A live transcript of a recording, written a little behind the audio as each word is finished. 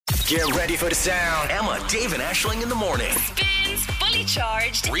Get ready for the sound. Emma, Dave, and Ashling in the morning. Spins Fully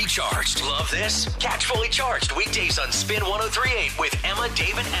Charged. Recharged. Love this? Catch Fully Charged weekdays on Spin 103.8 with Emma,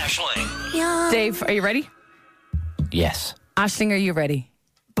 Dave, and Ashling. Dave, are you ready? Yes. Ashling, are you ready?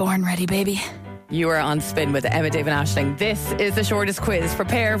 Born ready, baby. You are on Spin with Emma, Dave, and Ashling. This is the shortest quiz.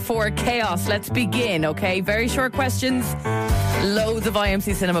 Prepare for chaos. Let's begin, okay? Very short questions. Loads of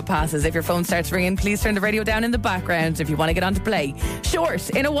IMC Cinema passes. If your phone starts ringing, please turn the radio down in the background if you want to get on to play.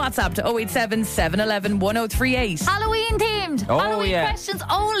 Short in a WhatsApp to 087 711 1038. Halloween themed. Oh, Halloween yeah. questions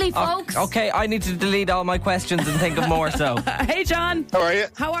only, folks. Okay, I need to delete all my questions and think of more, so. Hey, John. How are you?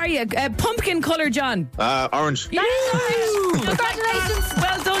 How are you? Pumpkin colour, John. Orange. Congratulations.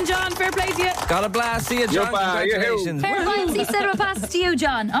 Well done, John. Fair play to you. Got a blast. See you, John. Congratulations. Fair IMC Cinema passes to you,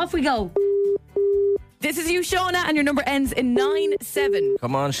 John. Off we go. This is you, Shauna, and your number ends in 97.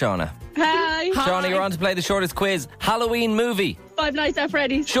 Come on, Shauna. Hi. Shauna, you're on to play the shortest quiz. Halloween movie. Five Nights at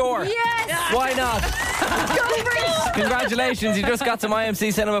Freddy's. Sure. Yes. Why not? Go for it. Congratulations. You just got some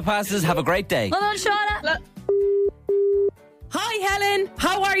IMC Cinema passes. Have a great day. Well done, Shauna. Hi, Helen.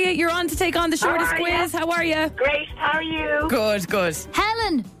 How are you? You're on to take on the shortest quiz. How are you? Great, how are you? Good, good.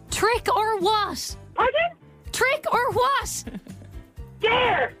 Helen, trick or what? Pardon? Trick or what?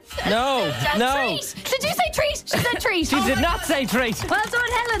 Dare! No. Treat. Did you say treat? She said treat. She did not say treat. Well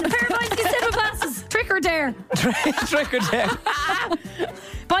done, Helen. A pair of IMC Cinema passes. Trick or dare? Trick or dare.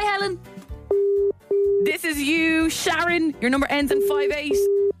 Bye, Helen. This is you, Sharon. Your number ends in 58.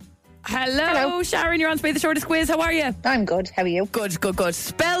 Hello, Sharon. You're on to play the shortest quiz. How are you? I'm good. How are you? Good, good, good.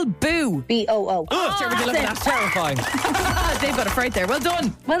 Spell boo. B-O-O. Sure, would you look at that? Terrifying. They've got it right there. Well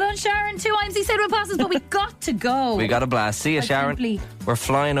done. Well done, Sharon. 2 IMC Cinema passes, but we got to go. We got a blast. See you, Sharon. Simply. We're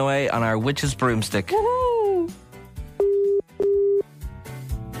flying away on our witch's broomstick. Woohoo.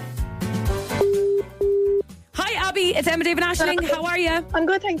 Hi, Abby. It's Emma, Dave, and Ashling. How are you? I'm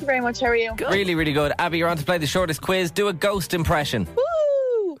good, thank you very much. How are you? Really, really good. Abby, you're on to play the shortest quiz. Do a ghost impression.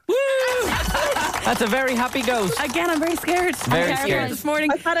 Woo! Woo! That's a very happy ghost. Again, I'm very scared. Very I'm scared. this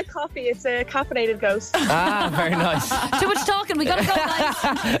morning. I've had a coffee. It's a caffeinated ghost. Ah, very nice. Too much talking. We got to go,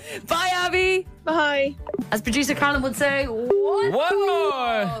 guys. Bye, Abby. Bye. As producer Colin would say, what? One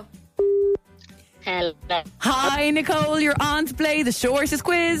more. Hello. Hi, Nicole. You're on to play the shortest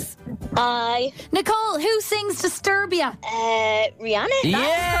quiz. Hi. Nicole, who sings Disturbia? Rihanna?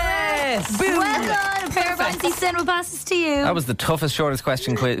 Yes. Boom. Well done. A pair of IMC Cinema passes to you. That was the toughest shortest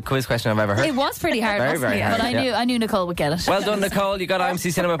question quiz question I've ever heard. It was pretty hard, Very, wasn't very it? hard, But yeah. I knew Nicole would get it. Well done, Nicole. You got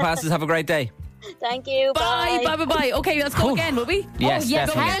IMC Cinema passes. Have a great day. Thank you. Bye, bye, bye, bye. Okay, let's go again, will we? Yes, Oh, yes,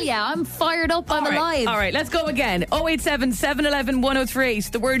 definitely. hell yeah. I'm fired up. I'm All right. alive. All right, let's go again. 087 711 1038.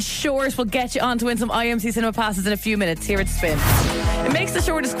 The word short will get you on to win some IMC Cinema passes in a few minutes here at Spin. It makes the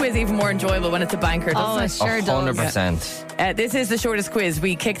shortest quiz even more enjoyable when it's a banker, Oh, it doesn't sure does. 100%. This is the shortest quiz.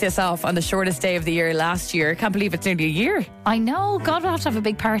 We kicked this off on the shortest day of the year last year. Can't believe it's nearly a year. I know. God, we'll have to have a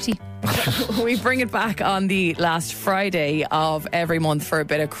big party. We bring it back on the last Friday of every month for a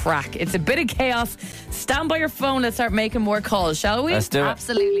bit of crack. It's a bit of chaos. Stand by your phone. Let's start making more calls, shall we? Let's do it.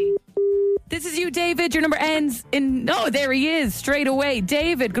 Absolutely. This is you, David. Your number ends in... Oh, there he is, straight away.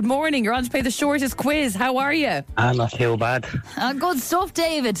 David, good morning. You're on to play the shortest quiz. How are you? Not too bad. Good stuff,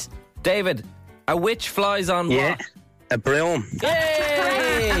 David. David, a witch flies on Yeah. what? A broom.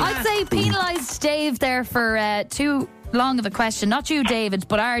 Yay! I'd say penalised Dave there for too long of a question. Not you, David,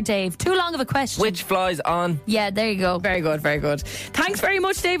 but our Dave. Too long of a question. Witch flies on. Yeah, there you go. Very good, very good. Thanks very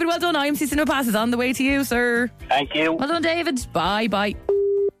much, David. Well done. IMC Cinema passes on the way to you, sir. Thank you. Well done, David. Bye, bye.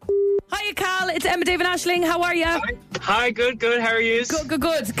 Hiya, Cal. It's Emma, Dave, and Ashling. How are you? Hi, good. How are you? Good, good,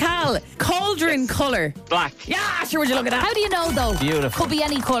 good. Cal, cauldron colour. Black. Yeah, sure, would you look at that? How do you know, though? Beautiful. Could be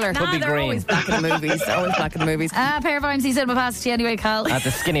any colour. Could be they're green. always black in the movies. Always black in the movies. A pair of IMC Cinema passes to you anyway, Cal. At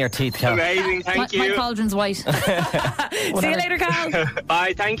the skinnier teeth, Cal. Amazing, thank My you. cauldron's white. See you later, Cal.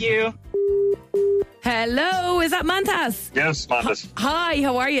 Bye, thank you. Hello, is that Mantas? Yes, Mantis. Hi,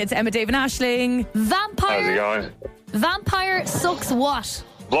 how are you? It's Emma, Dave, and Ashling. Vampire. going? Vampire sucks what?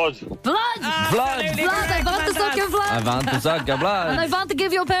 Blood. Blood. Blood. Absolutely Blood. I correct, want to suck your Mantas. blood. I want to suck your And blood. I want to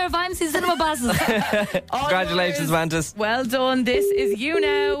give you a pair of IMC Cinema passes. Congratulations, Mantis. Well done. This is you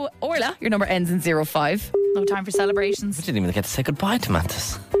now. Orla, your number ends in 05. No time for celebrations. I didn't even get to say goodbye to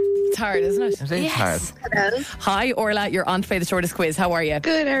Mantis. It's hard, isn't it? It is hard. Hi, Orla. You're on to play the shortest quiz. How are you?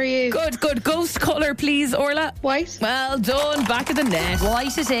 Good, how are you? Good, good. Ghost colour, please, Orla. White. Well done. Back of the net.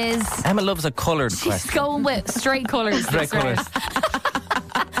 White it is. Emma loves a coloured She's question. going with straight colours. Straight this round. colours.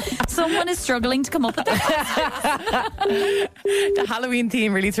 Someone is struggling to come up with that. The Halloween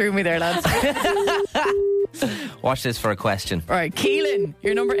theme really threw me there, lads. Watch this for a question. All right, Keelan,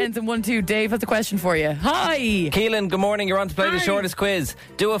 your number ends in 12. Dave has a question for you. Hi. Keelan, good morning. You're on to play the shortest quiz.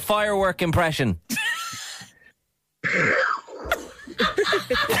 Do a firework impression. Do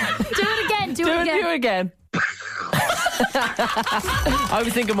it again. Do it again. Do it again. I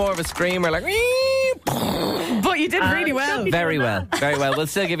was thinking more of a screamer, like. But you did really well. Very well. Very well. We'll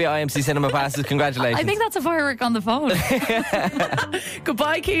still give you IMC Cinema passes. Congratulations. I think that's a firework on the phone.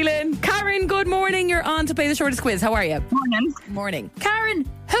 Goodbye, Keelan. Karen, good morning. You're on to play the shortest quiz. How are you? Morning. Morning. Karen,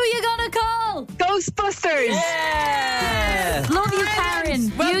 who are you gonna call? Ghostbusters. Yeah. Love you,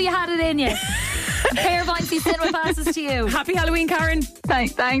 Karen. You had it in you. Pair of IMC Cinema passes to you. Happy Halloween, Karen.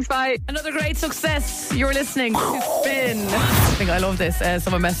 Thanks, bye. Another great success. You're listening to Spin. I think I love this.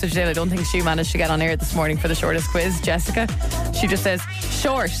 Someone messaged in. I don't think she managed to get on air this morning for the shortest quiz. Jessica. She just says,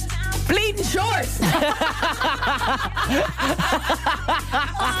 short. Bleeding short.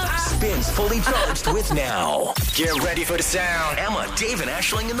 Spins fully charged with Now. Get ready for the sound. Emma, Dave, and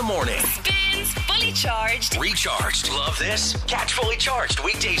Ashling in the morning. Spins Fully Charged. Recharged. Love this? Catch Fully Charged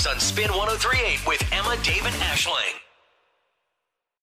weekdays on Spin 103.8 with Emma, Dave, and Ashling.